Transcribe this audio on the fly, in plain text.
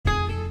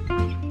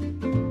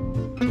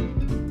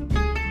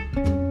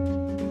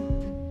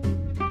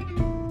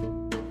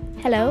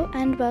Hello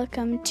and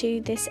welcome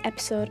to this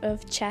episode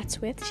of Chats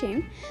with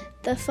Shun,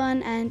 the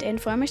fun and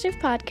informative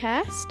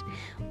podcast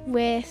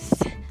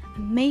with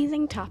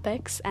amazing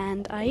topics,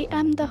 and I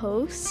am the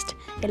host,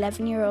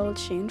 11-year-old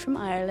Shun from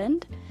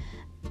Ireland,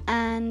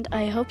 and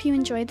I hope you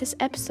enjoyed this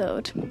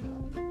episode.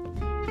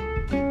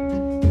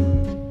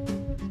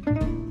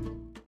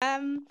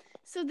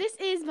 So this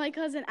is my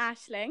cousin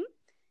Aisling.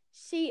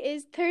 She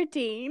is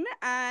 13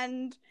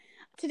 and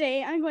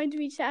today I'm going to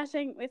be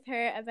chatting with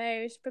her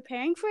about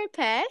preparing for a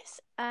pet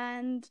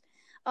and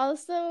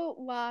also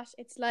what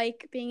it's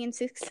like being in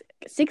sixth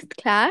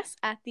class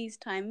at these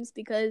times,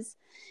 because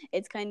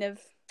it's kind of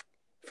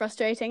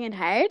frustrating and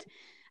hard.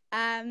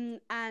 And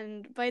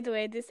by the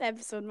way, this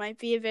episode might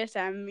be a bit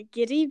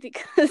giddy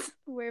because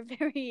we're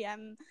very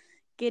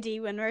giddy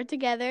when we're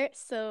together,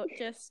 so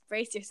just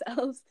brace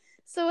yourselves.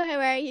 So how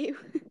are you?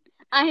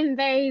 I'm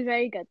very,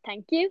 very good,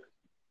 thank you.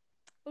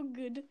 Oh,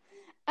 good.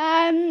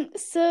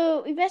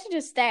 So we better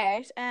just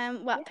start.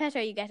 What pet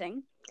are you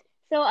getting?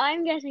 So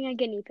I'm getting a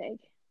guinea pig.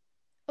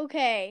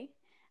 Okay.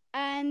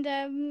 And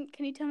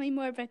can you tell me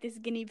more about this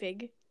guinea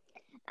pig?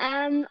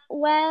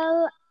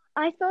 Well,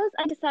 I suppose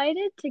I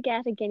decided to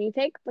get a guinea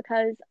pig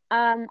because,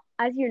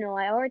 as you know,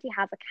 I already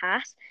have a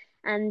cat,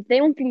 and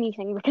they won't be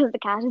meeting because the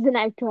cat is an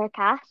outdoor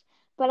cat.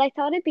 But I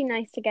thought it'd be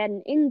nice to get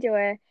an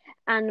indoor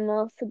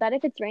animal so that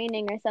if it's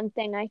raining or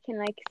something, I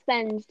can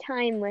spend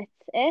time with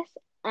it.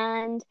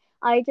 And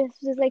I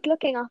just was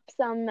looking up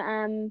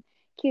some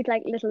cute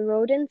little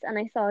rodents, and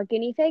I saw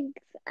guinea pigs,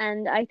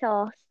 and I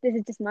thought, this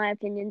is just my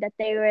opinion, that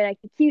they were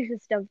the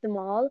cutest of them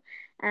all.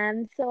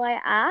 So I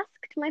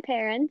asked my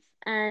parents,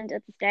 and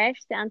at the start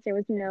the answer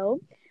was no,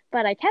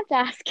 but I kept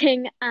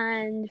asking,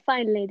 and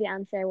finally the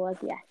answer was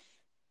yes.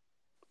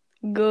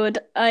 Good.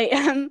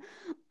 I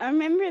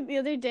remember the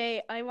other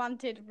day I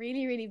wanted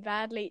really, really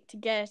badly to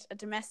get a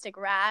domestic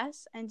rat,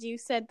 and you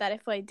said that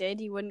if I did,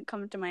 you wouldn't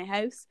come to my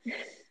house.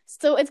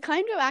 So it's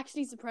kind of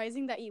actually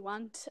surprising that you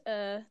want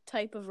a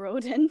type of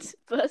rodent,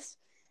 but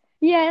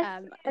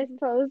yes, I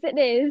suppose it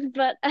is,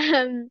 but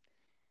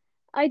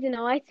I don't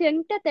know. I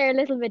think that they're a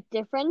little bit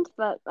different,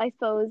 but I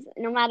suppose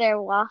no matter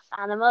what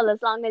animal, as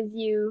long as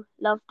you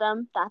love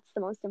them, that's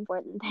the most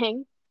important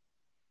thing.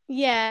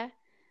 Yeah.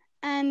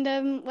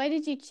 And why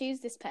did you choose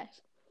this pet?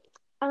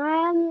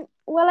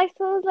 Well, I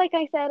suppose, like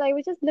I said, I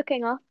was just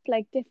looking up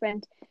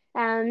different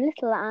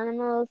little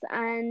animals,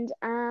 and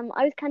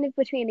I was kind of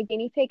between a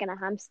guinea pig and a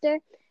hamster.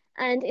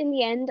 And in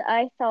the end,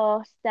 I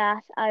thought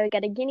that I would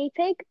get a guinea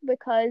pig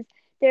because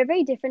they're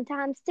very different to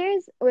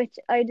hamsters, which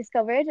I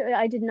discovered.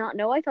 I did not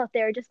know. I thought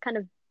they were just kind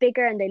of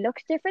bigger and they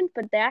looked different,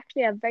 but they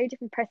actually have very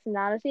different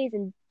personalities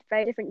and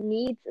very different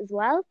needs as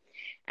well.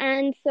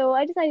 And so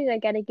I decided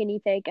I'd get a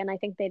guinea pig, and I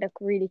think they look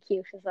really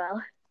cute as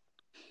well.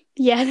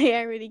 Yeah, they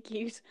are really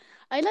cute.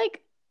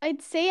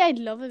 I'd say I'd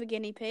love a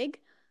guinea pig,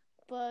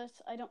 but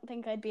I don't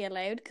think I'd be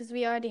allowed because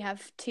we already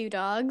have 2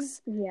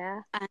 dogs.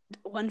 Yeah. And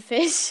 1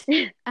 fish,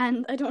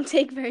 and I don't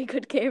take very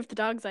good care of the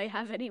dogs I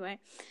have anyway.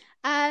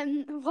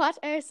 What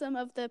are some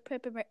of the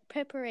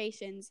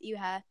preparations you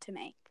had to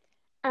make?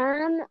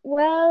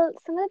 Well,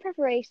 some of the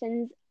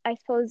preparations, I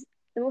suppose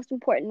the most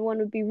important one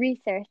would be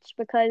research,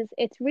 because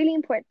it's really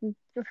important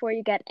before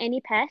you get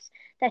any pet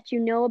that you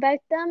know about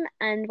them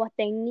and what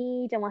they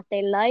need and what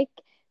they like,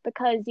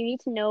 because you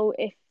need to know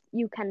if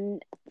you can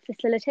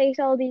facilitate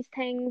all these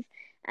things.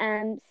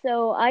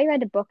 So I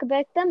read a book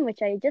about them,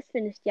 which I just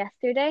finished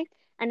yesterday,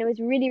 and it was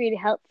really, really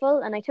helpful,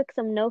 and I took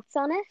some notes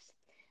on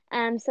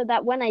it. So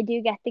that when I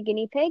do get the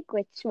guinea pig,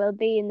 which will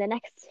be in the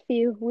next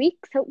few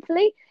weeks,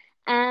 hopefully,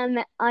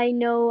 I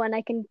know, and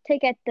I can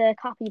take out the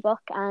copybook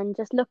and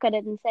just look at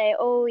it and say,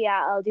 oh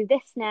yeah, I'll do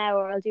this now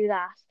or I'll do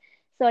that.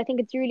 So I think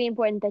it's really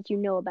important that you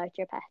know about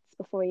your pets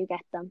before you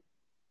get them.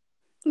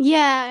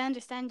 Yeah, I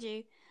understand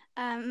you.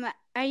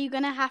 Are you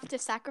gonna have to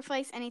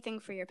sacrifice anything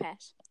for your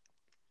pet?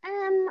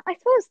 I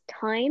suppose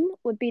time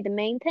would be the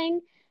main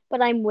thing,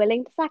 but I'm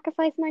willing to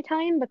sacrifice my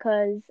time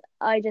because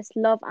I just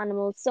love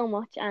animals so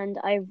much, and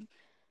I've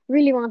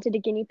really wanted a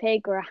guinea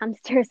pig or a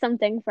hamster or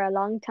something for a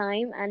long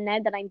time, and now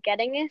that I'm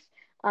getting it,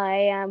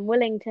 I am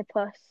willing to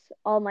put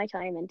all my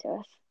time into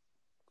it.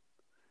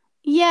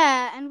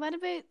 Yeah, and what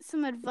about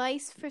some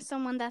advice for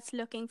someone that's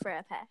looking for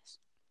a pet?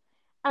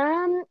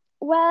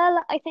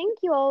 Well, I think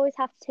you always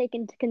have to take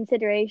into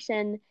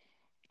consideration,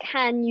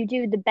 can you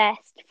do the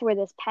best for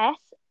this pet?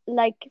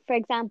 Like, for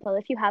example,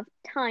 if you have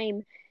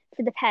time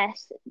for the pet,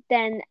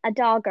 then a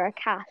dog or a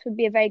cat would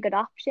be a very good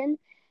option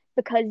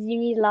because you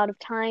need a lot of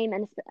time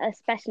and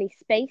especially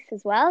space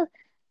as well.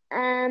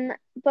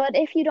 But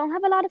if you don't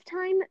have a lot of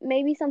time,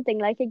 maybe something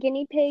like a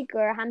guinea pig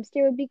or a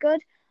hamster would be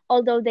good,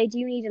 although they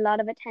do need a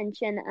lot of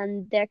attention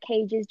and their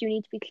cages do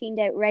need to be cleaned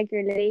out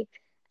regularly.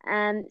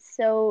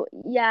 So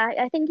yeah,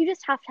 I think you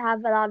just have to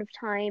have a lot of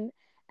time.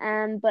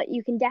 But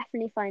you can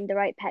definitely find the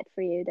right pet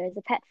for you. There's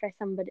a pet for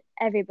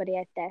everybody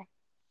out there.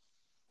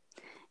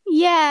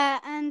 Yeah,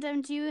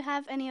 and do you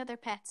have any other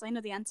pets? I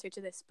know the answer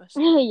to this, but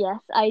Yes,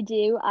 I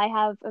do. I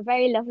have a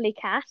very lovely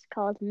cat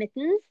called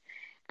Mittens,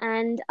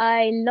 and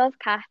I love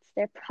cats.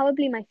 They're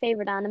probably my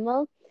favorite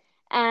animal.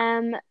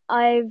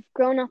 I've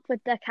grown up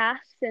with the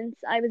cat since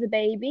I was a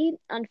baby.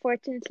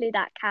 Unfortunately,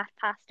 that cat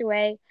passed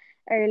away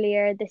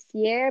earlier this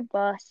year,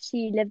 but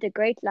she lived a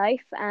great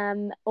life.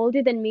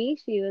 Older than me,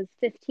 she was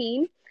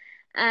 15.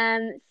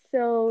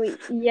 So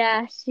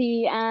yeah,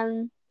 she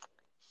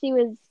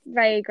was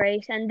very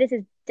great, and this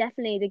is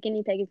definitely the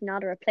guinea pig is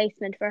not a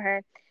replacement for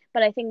her,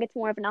 but I think it's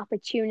more of an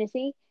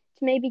opportunity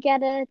to maybe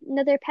get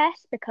another pet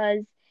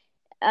because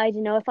I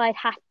don't know if I'd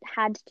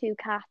had two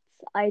cats.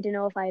 I don't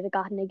know if I'd have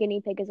gotten a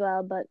guinea pig as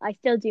well, but I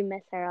still do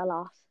miss her a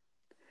lot.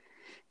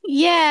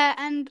 Yeah,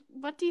 and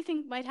what do you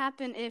think might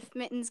happen if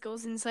Mittens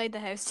goes inside the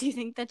house? Do you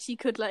think that she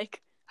could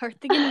like hurt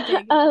the guinea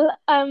pig?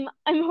 I'm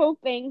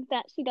hoping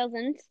that she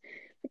doesn't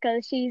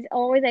because she's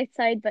always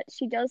outside, but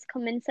she does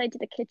come inside to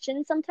the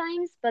kitchen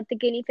sometimes. But the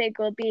guinea pig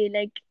will be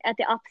like at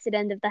the opposite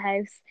end of the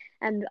house,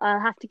 and I'll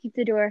have to keep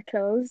the door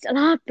closed a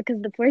lot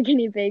because the poor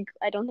guinea pig,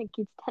 I don't think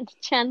he'd stand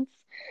a chance.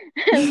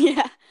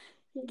 Yeah,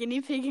 guinea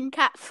pig and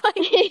cat fight.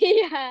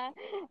 Yeah,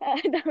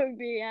 that'd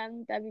be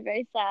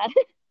very sad.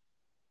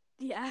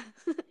 Yeah,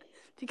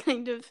 the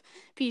kind of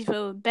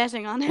people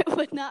betting on it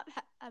would not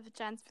have a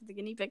chance for the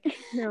guinea pig.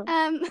 No.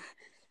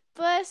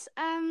 But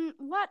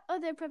what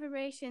other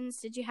preparations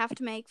did you have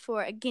to make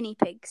for a guinea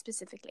pig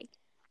specifically?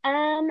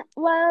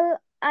 Well,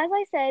 as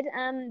I said,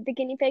 the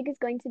guinea pig is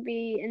going to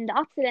be in the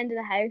opposite end of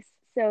the house,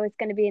 so it's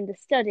going to be in the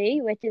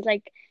study, which is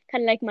like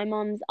kind of like my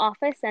mom's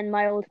office and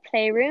my old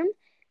playroom.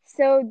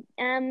 So,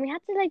 we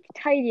had to like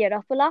tidy it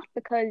up a lot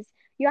because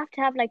you have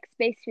to have like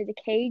space for the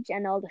cage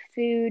and all the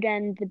food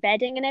and the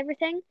bedding and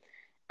everything.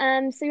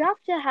 So you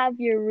have to have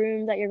your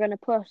room that you're going to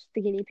put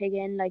the guinea pig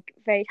in like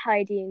very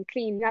tidy and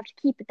clean. You have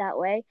to keep it that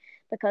way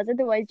because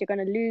otherwise you're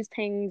going to lose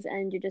things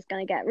and you're just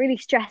going to get really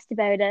stressed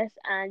about it.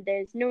 And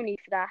there's no need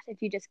for that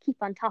if you just keep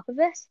on top of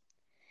it.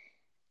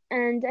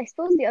 And I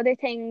suppose the other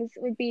things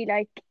would be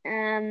like,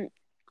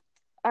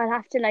 I'll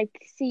have to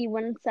like see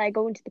once I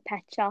go into the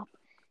pet shop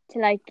to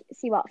like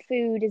see what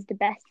food is the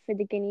best for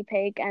the guinea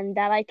pig and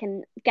that I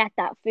can get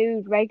that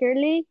food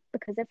regularly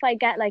because if I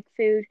get like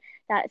food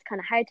that is kind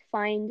of hard to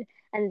find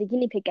and the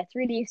guinea pig gets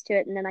really used to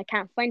it and then I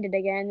can't find it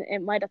again,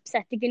 it might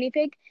upset the guinea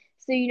pig.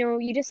 So,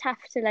 you just have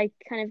to like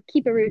kind of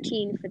keep a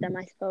routine for them,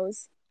 I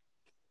suppose.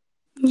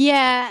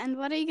 Yeah, and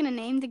what are you going to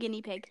name the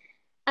guinea pig?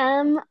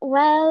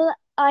 Well,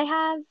 I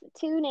have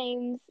two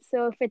names,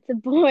 so if it's a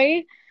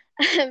boy,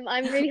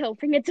 I'm really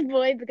hoping it's a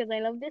boy because I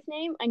love this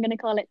name. I'm gonna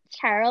call it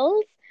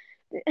Charles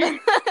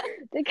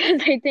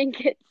because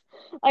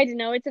I don't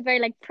know, it's a very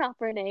like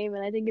proper name,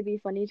 and I think it'd be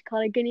funny to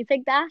call a guinea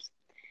pig that.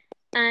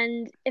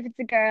 And if it's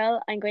a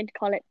girl, I'm going to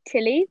call it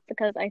Tilly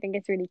because I think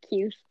it's really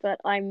cute, but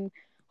I'm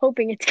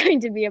hoping it's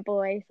going to be a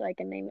boy so I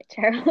can name it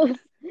Charles.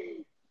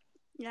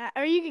 Yeah,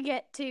 or you could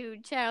get two,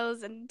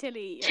 Charles and Tilly,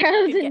 or you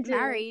Charles could and get Tilly.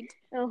 married.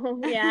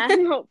 Oh yeah,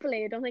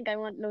 hopefully. I don't think I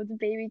want loads of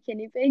baby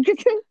guinea pigs. You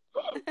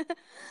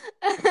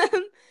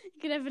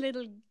could have a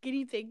little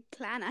guinea pig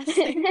clan,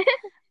 actually.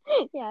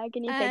 Yeah,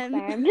 guinea pig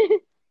farm.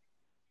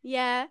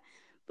 Yeah,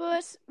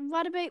 but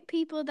what about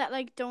people that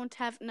like don't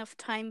have enough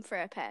time for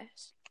a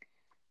pet?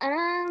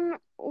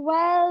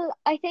 Well,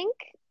 I think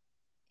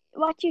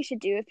what you should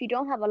do if you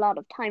don't have a lot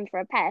of time for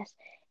a pet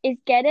is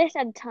get it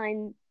at a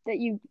time that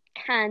you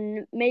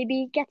can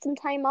maybe get some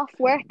time off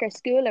work or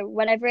school or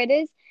whatever it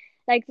is.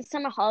 Like the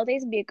summer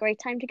holidays would be a great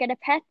time to get a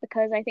pet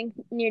because I think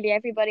nearly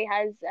everybody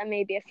has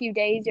maybe a few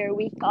days or a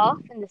week off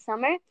in the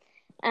summer.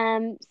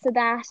 So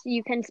that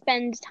you can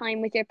spend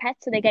time with your pet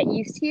so they get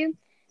used to you.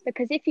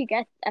 Because if you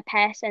get a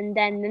pet and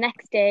then the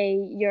next day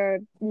you're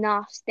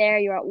not there,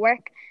 you're at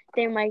work,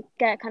 they might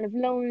get kind of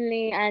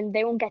lonely and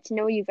they won't get to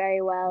know you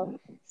very well.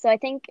 So I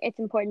think it's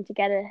important to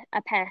get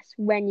a pet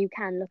when you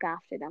can look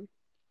after them.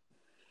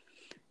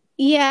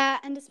 Yeah,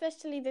 and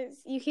especially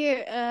you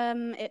hear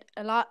it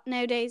a lot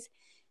nowadays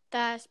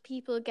that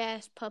people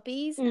get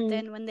puppies and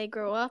then when they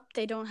grow up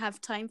they don't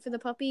have time for the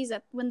puppies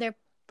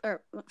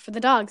or for the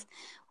dogs.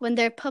 When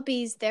they're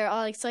puppies they're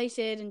all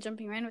excited and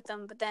jumping around with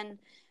them, but then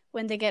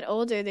when they get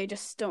older they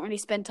just don't really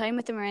spend time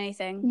with them or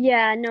anything.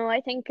 Yeah, no,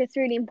 I think it's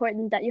really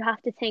important that you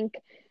have to think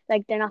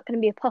like they're not going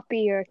to be a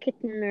puppy or a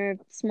kitten or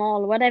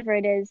small, whatever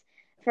it is,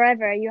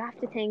 forever. You have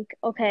to think,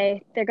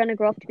 okay, they're going to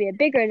grow up to be a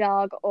bigger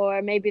dog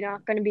or maybe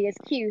not going to be as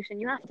cute.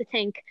 And you have to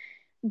think,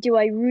 do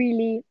I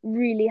really,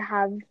 really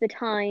have the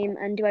time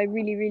and do I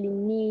really, really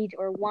need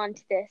or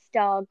want this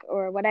dog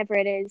or whatever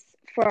it is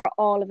for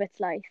all of its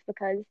life?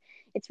 Because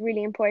it's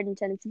really important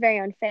and it's very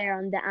unfair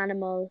on the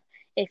animal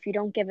if you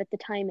don't give it the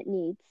time it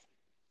needs.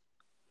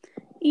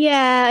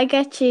 Yeah, I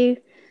get you.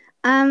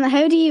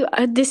 How do you?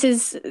 This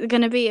is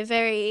going to be a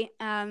very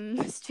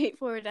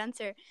straightforward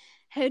answer.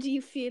 How do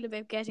you feel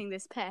about getting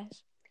this pet?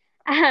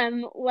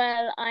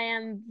 Well, I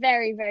am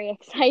very, very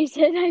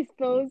excited, I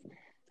suppose.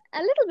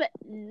 A little bit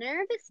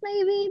nervous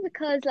maybe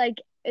because like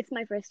it's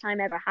my first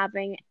time ever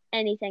having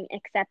anything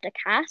except a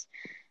cat.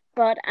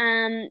 But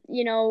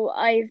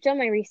I've done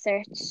my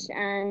research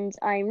and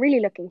I'm really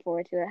looking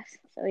forward to it.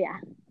 So yeah.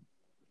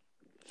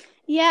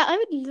 Yeah, I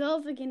would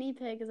love a guinea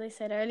pig, as I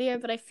said earlier,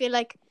 but I feel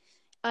like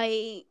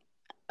I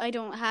I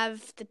don't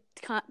have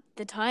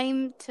the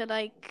time to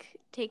like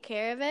take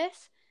care of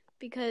it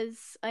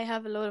because I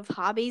have a lot of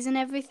hobbies and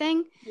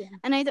everything. Yeah.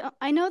 And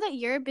I know that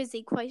you're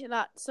busy quite a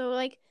lot. So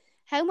like,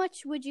 how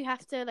much would you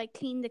have to like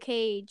clean the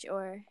cage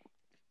or?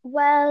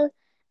 Well,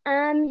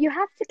 you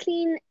have to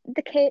clean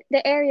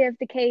the area of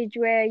the cage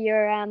where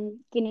your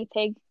guinea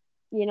pig,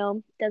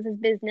 does his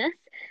business,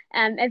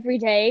 every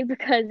day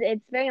because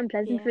it's very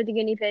unpleasant Yeah. for the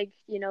guinea pig,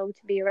 to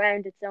be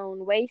around its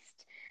own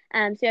waste.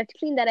 So you have to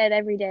clean that out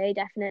every day,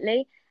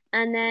 definitely,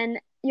 and then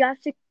you have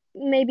to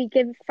maybe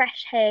give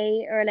fresh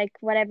hay or like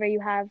whatever you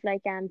have,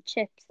 like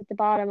chips at the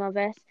bottom of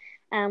it,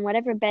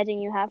 whatever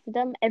bedding you have for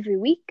them every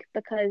week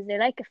because they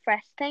like a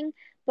fresh thing.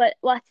 But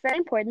what's very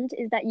important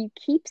is that you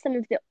keep some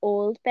of the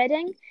old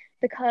bedding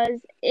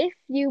because if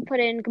you put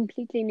in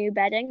completely new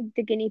bedding,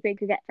 the guinea pig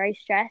will get very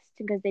stressed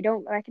because they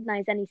don't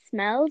recognize any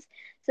smells.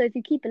 So if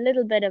you keep a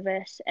little bit of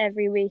it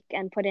every week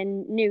and put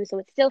in new, so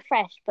it's still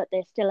fresh, but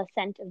there's still a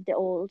scent of the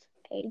old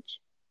cage.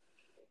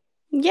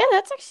 Yeah,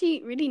 that's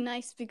actually really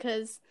nice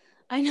because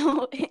I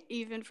know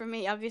even for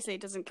me, obviously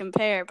it doesn't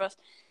compare, but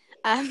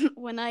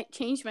when I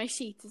change my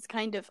sheets, it's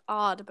kind of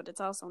odd, but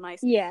it's also nice.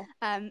 Yeah.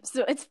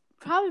 So it's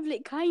probably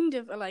kind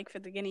of alike for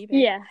the guinea pig.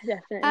 Yeah,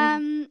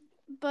 definitely.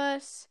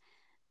 But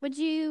would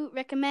you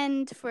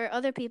recommend for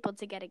other people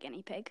to get a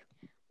guinea pig?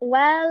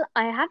 Well,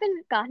 I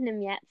haven't gotten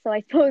him yet, so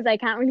I suppose I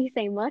can't really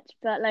say much,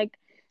 but like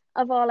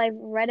of all I've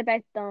read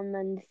about them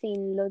and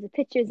seen loads of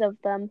pictures of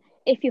them,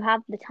 if you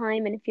have the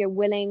time and if you're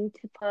willing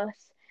to put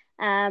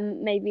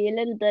maybe a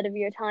little bit of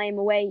your time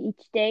away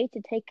each day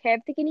to take care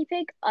of the guinea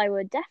pig, I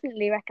would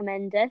definitely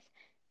recommend it.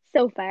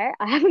 So far,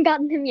 I haven't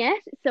gotten him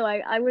yet, so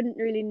I wouldn't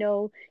really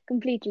know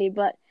completely,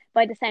 but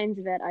by the sounds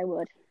of it, I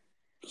would.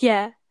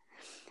 Yeah.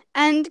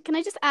 And can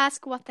I just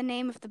ask what the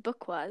name of the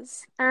book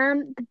was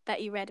Um,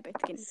 that you read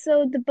about the guinea?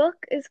 So the book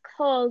is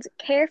called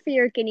Care for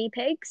Your Guinea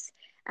Pigs,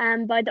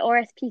 by the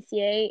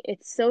RSPCA.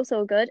 It's so,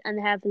 so good, and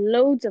they have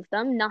loads of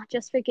them, not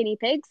just for guinea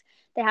pigs.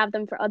 They have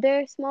them for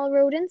other small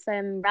rodents,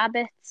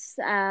 rabbits,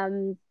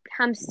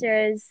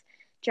 hamsters,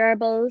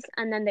 gerbils,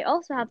 and then they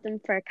also have them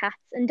for cats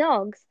and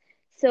dogs.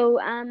 So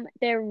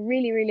they're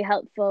really, really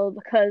helpful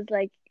because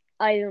like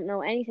I don't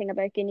know anything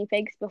about guinea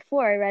pigs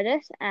before I read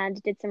it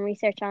and did some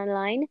research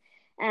online.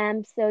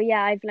 So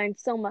yeah, I've learned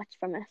so much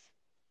from it.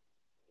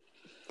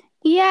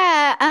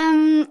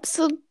 Yeah,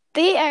 so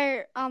they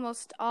are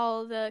almost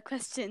all the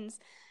questions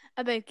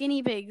about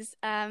guinea pigs.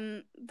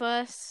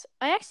 But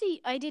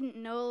I didn't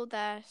know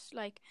that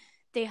like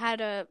they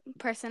had a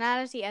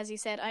personality, as you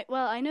said.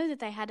 I know that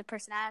they had a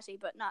personality,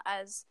 but not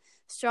as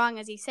strong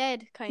as you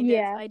said, kind of.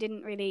 Yeah. I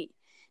didn't really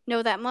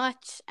know that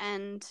much,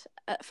 and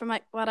from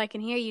what I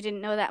can hear, you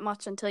didn't know that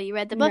much until you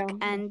read the book No,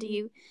 and definitely.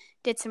 you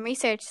did some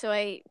research. So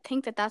I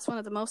think that that's one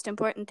of the most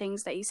important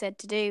things that you said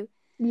to do.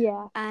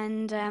 Yeah.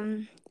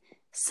 And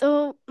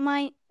so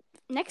my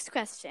next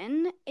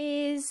question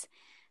is,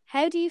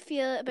 how do you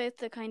feel about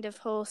the kind of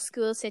whole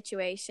school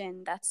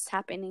situation that's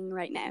happening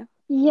right now?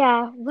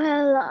 Yeah,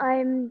 well,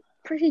 I'm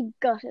pretty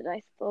gutted,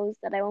 I suppose,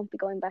 that I won't be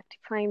going back to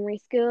primary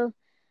school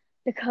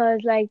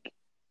because, like,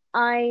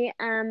 I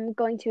am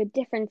going to a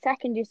different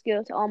secondary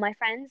school to all my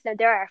friends. Now,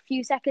 there are a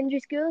few secondary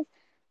schools,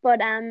 but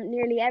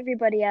nearly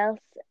everybody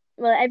else,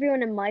 well,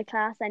 everyone in my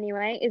class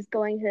anyway, is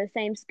going to the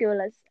same school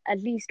as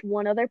at least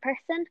one other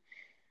person.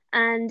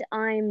 And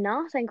I'm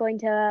not. I'm going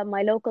to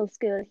my local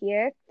school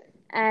here.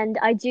 And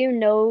I do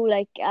know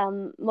like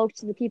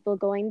most of the people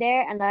going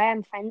there and I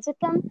am friends with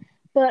them.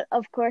 But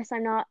of course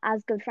I'm not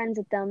as good friends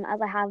with them as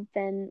I have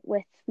been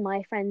with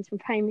my friends from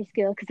primary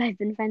school because I've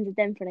been friends with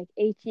them for like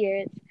 8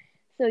 years.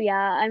 So yeah,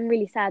 I'm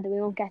really sad that we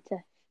won't get to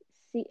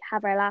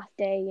have our last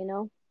day.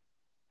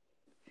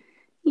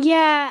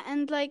 Yeah,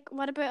 and like,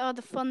 what about all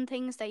the fun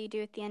things that you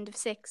do at the end of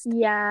sixth?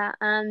 Yeah,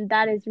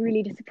 that is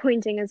really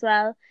disappointing as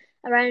well.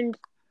 Around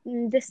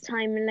this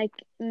time in like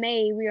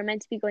May, we were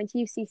meant to be going to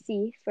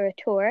UCC for a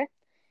tour.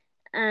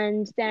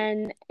 And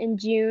then in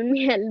June,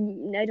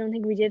 I don't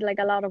think we did like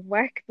a lot of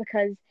work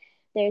because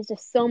there's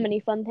just so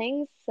many fun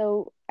things.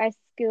 So our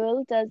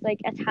school does like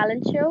a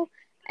talent show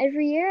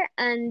every year,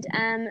 and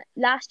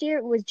last year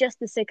it was just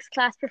the sixth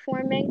class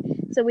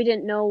performing. So we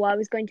didn't know what it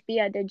was going to be,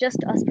 either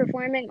just us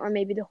performing or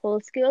maybe the whole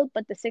school.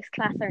 But the sixth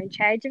class are in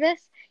charge of it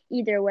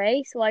either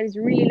way. So I was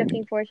really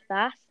looking forward to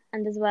that,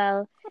 and as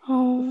well the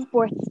Oh,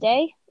 sports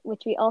day,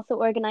 which we also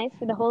organize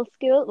for the whole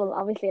school. Well,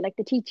 obviously, like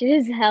the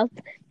teachers help,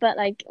 but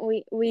like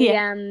we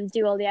yeah.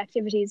 do all the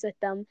activities with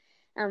them,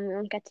 and we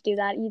don't get to do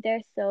that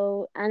either.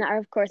 So, and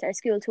of course our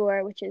school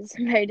tour, which is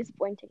very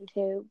disappointing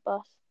too.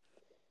 But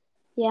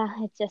yeah,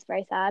 it's just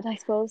very sad, I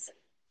suppose.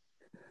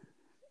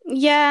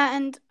 Yeah,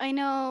 and I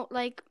know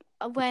like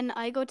when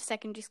I go to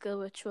secondary school,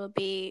 which will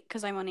be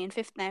because I'm only in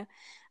fifth now,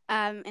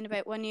 in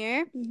about 1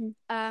 year, Hmm.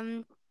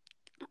 um,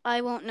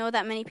 I won't know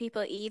that many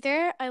people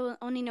either. I will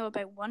only know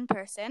about one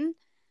person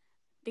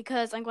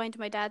because I'm going to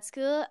my dad's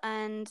school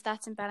and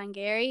that's in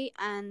Ballingarry,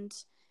 and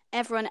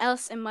everyone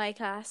else in my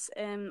class,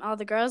 all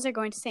the girls are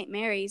going to St.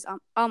 Mary's,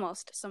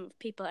 almost. Some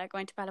people are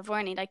going to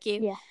Balavorney like you,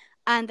 Yeah,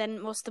 and then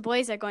most of the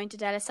boys are going to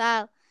De La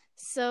Salle.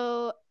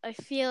 So I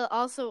feel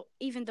also,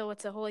 even though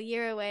it's a whole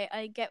year away,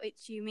 I get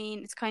what you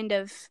mean. It's kind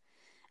of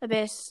a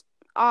bit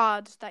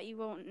odd that you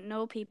won't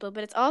know people,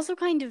 but it's also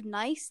kind of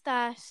nice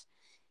that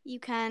you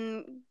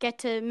can get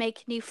to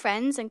make new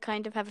friends and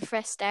kind of have a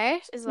fresh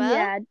start as well.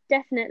 Yeah,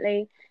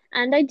 definitely.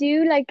 And I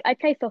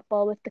play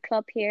football with the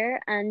club here,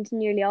 and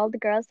nearly all the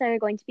girls that are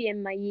going to be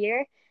in my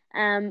year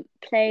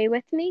play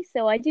with me,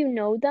 so I do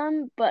know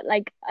them, but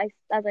as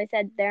I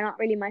said, they're not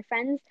really my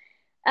friends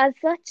as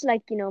such,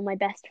 like, my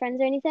best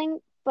friends or anything.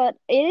 But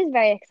it is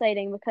very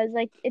exciting because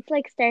it's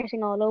like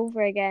starting all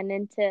over again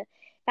into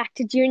back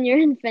to junior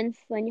infants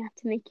when you have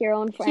to make your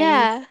own friends.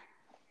 Yeah.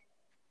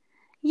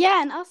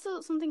 Yeah, and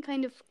also something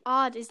kind of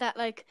odd is that,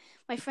 like,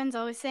 my friend's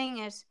always saying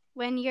it,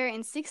 when you're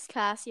in sixth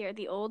class, you're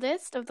the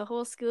oldest of the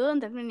whole school,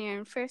 and then when you're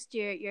in first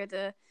year, you're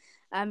the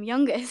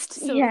youngest.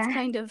 So it's Yeah.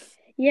 kind of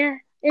Yeah,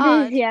 it is,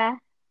 odd. yeah.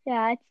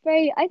 Yeah,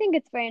 I think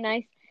it's very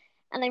nice,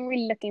 and I'm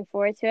really looking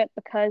forward to it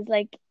because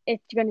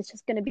it's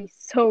just gonna be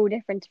so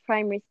different to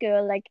primary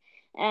school,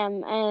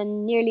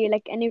 and nearly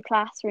like a new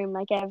classroom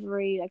like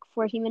every like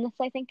 40 minutes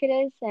I think it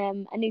is,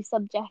 a new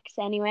subject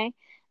anyway.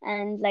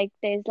 And like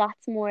there's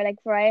lots more like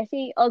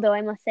variety. Although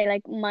I must say,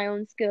 like my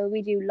own school,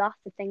 we do lots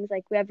of things.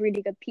 Like we have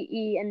really good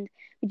PE, and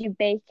we do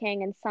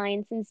baking and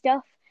science and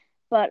stuff.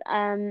 But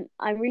I'm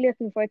really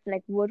looking forward to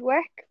like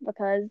woodwork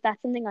because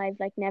that's something I've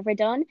like never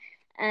done,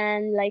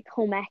 and like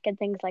home ec and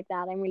things like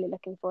that. I'm really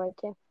looking forward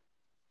to.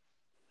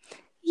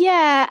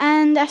 Yeah,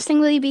 and Ashling,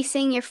 will you be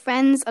seeing your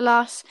friends a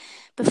lot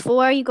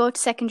before you go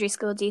to secondary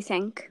school, do you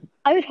think?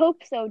 I would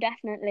hope so,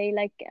 definitely.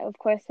 Like, of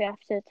course, we have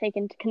to take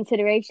into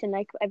consideration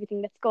like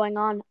everything that's going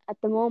on at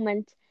the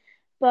moment.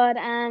 But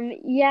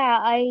yeah,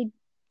 I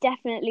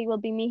definitely will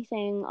be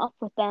meeting up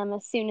with them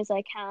as soon as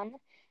I can.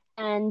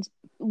 And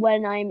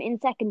when I'm in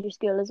secondary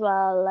school as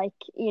well, like,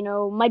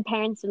 my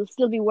parents will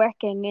still be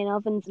working in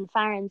ovens and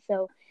Farron,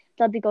 so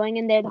they'll be going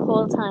in there the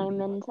whole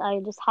time, and I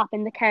just hop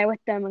in the car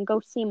with them and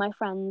go see my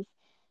friends.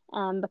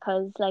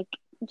 Because like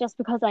just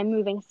because I'm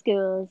moving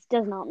schools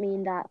does not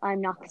mean that I'm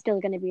not still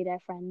going to be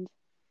their friend.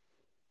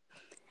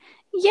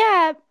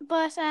 Yeah,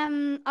 but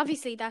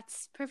obviously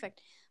that's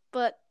perfect.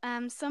 But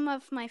some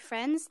of my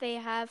friends, they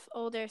have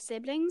older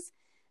siblings.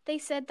 They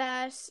said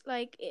that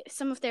like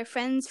some of their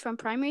friends from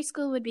primary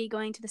school would be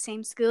going to the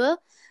same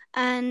school,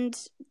 and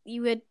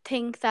you would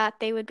think that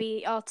they would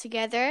be all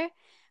together,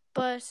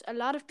 but a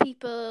lot of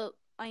people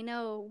I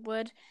know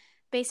would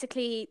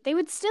basically they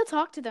would still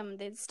talk to them,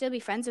 they'd still be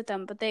friends with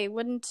them, but they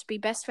wouldn't be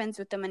best friends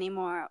with them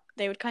anymore.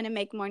 They would kind of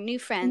make more new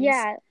friends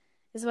Yeah,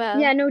 as well.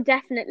 yeah, no,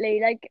 definitely.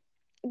 Like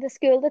the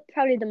school that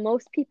probably the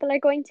most people are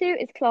going to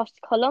is Closh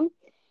Cullum,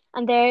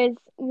 and there's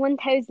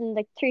 1,000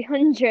 like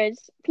 300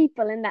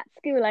 people in that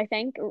school, I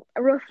think,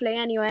 roughly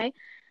anyway.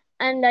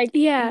 And like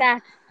Yeah.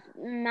 that's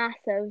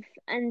massive,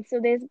 and so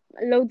there's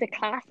loads of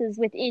classes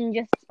within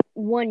just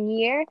 1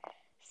 year,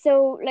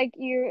 so like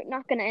you're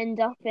not going to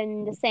end up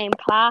in the same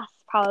class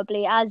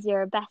probably as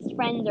your best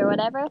friend or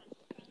whatever.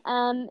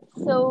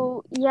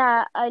 So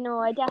yeah, I know,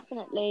 I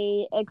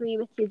definitely agree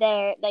with you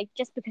there. Like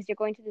just because you're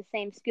going to the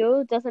same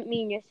school doesn't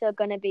mean you're still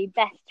going to be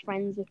best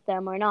friends with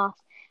them or not.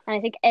 And I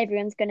think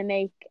everyone's going to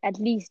make at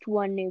least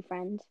one new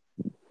friend.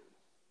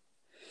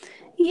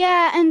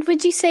 Yeah, and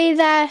would you say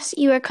that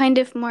you were kind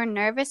of more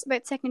nervous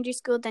about secondary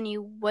school than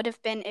you would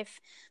have been if,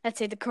 let's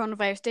say, the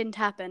coronavirus didn't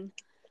happen?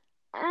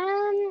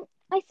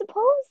 I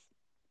suppose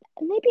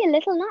maybe a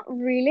little, not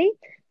really,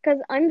 because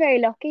I'm very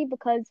lucky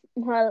because,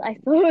 well, I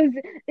suppose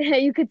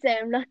you could say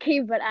I'm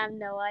lucky, but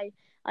no,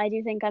 I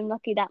do think I'm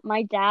lucky that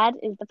my dad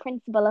is the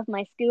principal of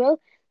my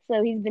school.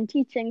 So he's been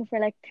teaching for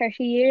like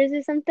 30 years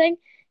or something.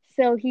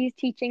 So he's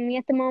teaching me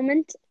at the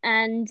moment,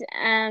 and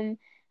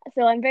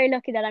so I'm very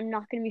lucky that I'm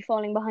not going to be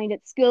falling behind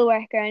at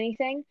schoolwork or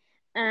anything.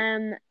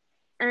 Um,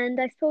 and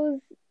I suppose,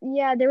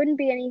 yeah, there wouldn't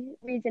be any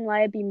reason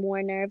why I'd be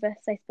more nervous,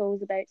 I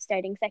suppose, about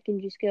starting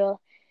secondary school.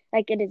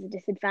 Like it is a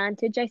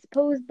disadvantage, I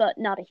suppose, but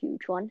not a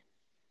huge one.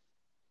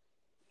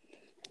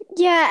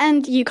 Yeah,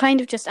 and you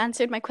kind of just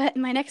answered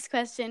my next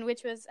question,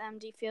 which was,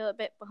 do you feel a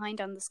bit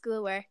behind on the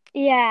schoolwork?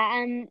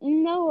 Yeah,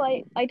 no,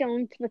 I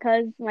don't,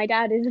 because my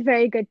dad is a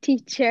very good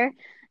teacher.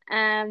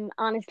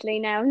 Honestly,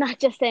 now I'm not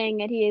just saying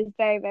it, he is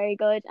very, very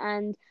good,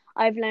 and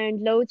I've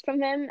learned loads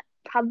from him,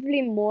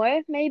 probably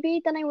more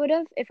maybe than I would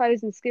have if I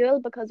was in school,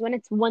 because when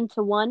it's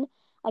 1-to-one,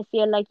 I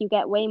feel like you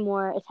get way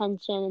more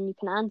attention and you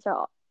can answer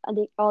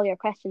all your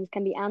questions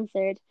can be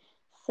answered.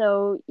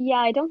 So yeah,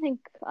 I don't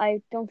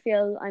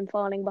feel I'm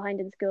falling behind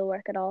in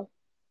schoolwork at all.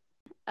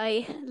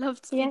 I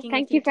loved Yeah, speaking with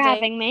thank you you for today.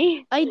 having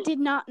me. I did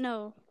not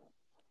know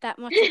that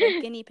much about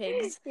guinea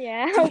pigs,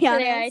 Yeah, to be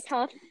hopefully I honest.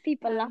 taught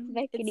people lots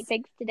about guinea It's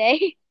pigs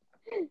today.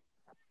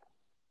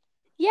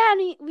 Yeah,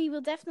 and we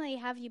will definitely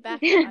have you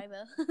back, or I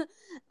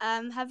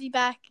will have you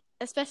back,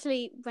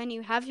 especially when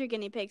you have your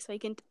guinea pig, so you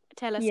can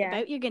tell us Yeah.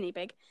 about your guinea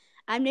pig,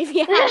 and maybe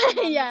have him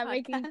on the Yeah,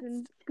 making podcast.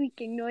 some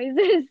squeaking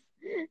noises.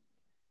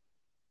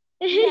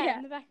 Yeah, Yeah.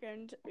 in the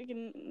background, he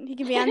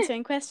can be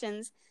answering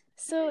questions.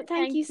 So thank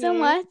Thank you so you.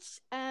 much.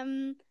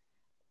 See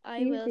I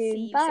you will see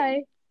soon. you soon.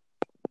 Bye.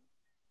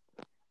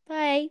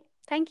 Bye.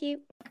 Thank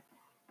you.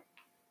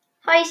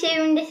 Hi,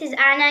 Soon. This is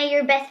Anna,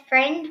 your best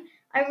friend.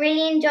 I'm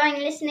really enjoying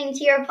listening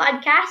to your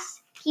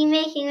podcast. Keep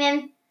making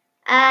them.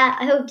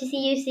 I hope to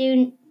see you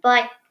soon.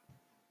 Bye.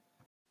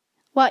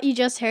 What you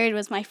just heard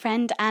was my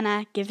friend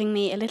Anna giving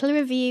me a little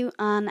review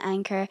on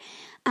Anchor.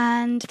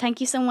 And thank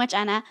you so much,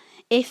 Anna.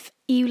 If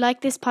you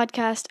like this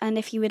podcast and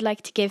if you would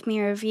like to give me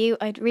a review,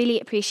 I'd really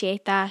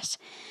appreciate that.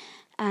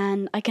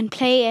 And I can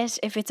play it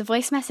if it's a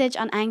voice message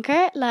on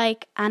Anchor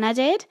like Anna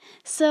did.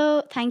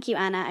 So thank you,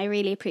 Anna. I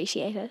really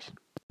appreciate it.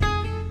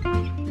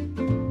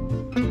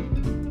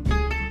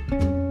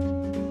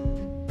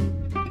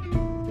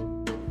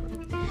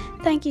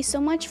 Thank you so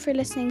much for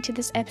listening to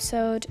this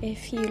episode.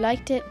 If you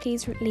liked it,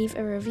 please leave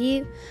a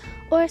review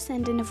or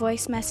send in a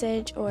voice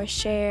message or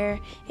share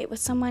it with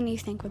someone you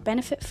think would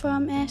benefit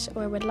from it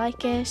or would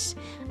like it.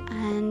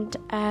 And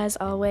as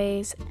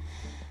always,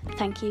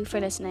 thank you for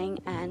listening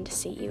and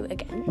see you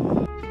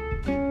again.